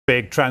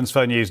big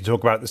transfer news to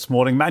talk about this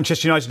morning.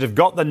 Manchester United have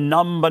got the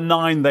number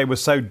 9 they were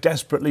so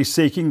desperately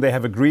seeking. They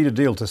have agreed a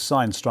deal to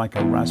sign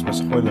striker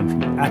Rasmus Højlund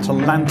from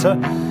Atalanta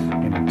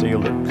in a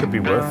deal that could be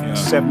worth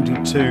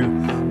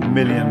 £72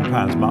 million.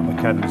 Mark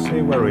McAdams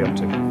here, where are we up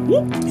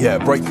to? Yeah,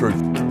 breakthrough.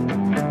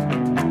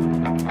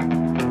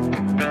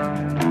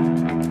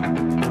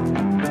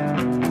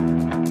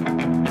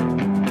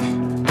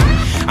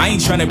 I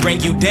ain't trying to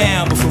bring you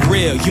down, but for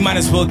real, you might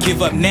as well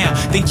give up now.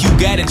 Think you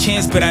got a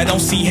chance, but I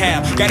don't see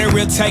how. Got a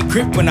real tight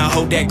grip when I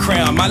hold that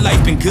crown. My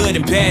life been good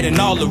and bad and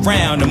all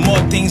around. The more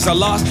things I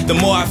lost, the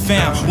more I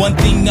found. One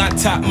thing I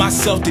taught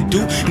myself to do,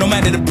 no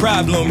matter the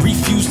problem,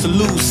 refuse to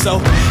lose. So,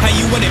 how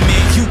you want it,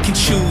 man, you can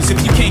choose. If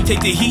you can't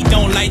take the heat,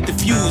 don't light the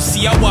fuse.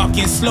 See, I walk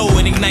in slow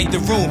and ignite the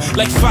room.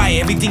 Like fire,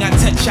 everything I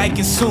touch, I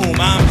consume.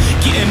 I'm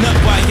getting up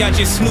while y'all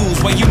just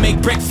snooze. While you make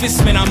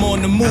breakfast, man, I'm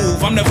on the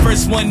move. I'm the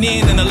first one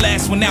in and the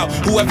last one out.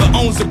 Whoever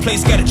owns the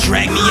place gotta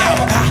drag me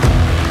out.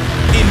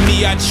 In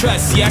me I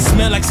trust, yeah, I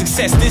smell like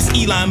success, this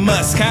Elon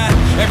Musk,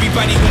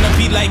 Everybody wanna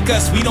be like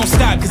us, we don't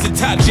stop cause the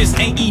top just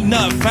ain't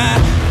enough,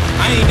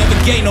 I ain't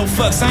never gave no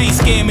fucks, I ain't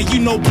scared, man, you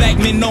know black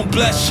men don't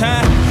blush,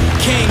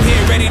 Came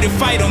here ready to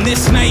fight on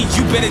this night,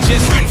 you better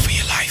just run for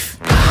your life.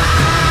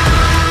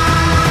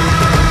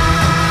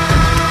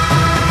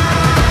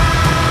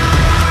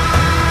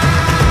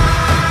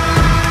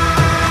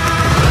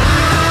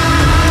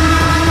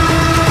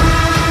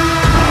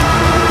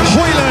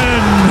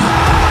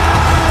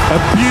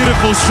 A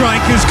beautiful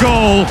striker's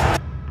goal.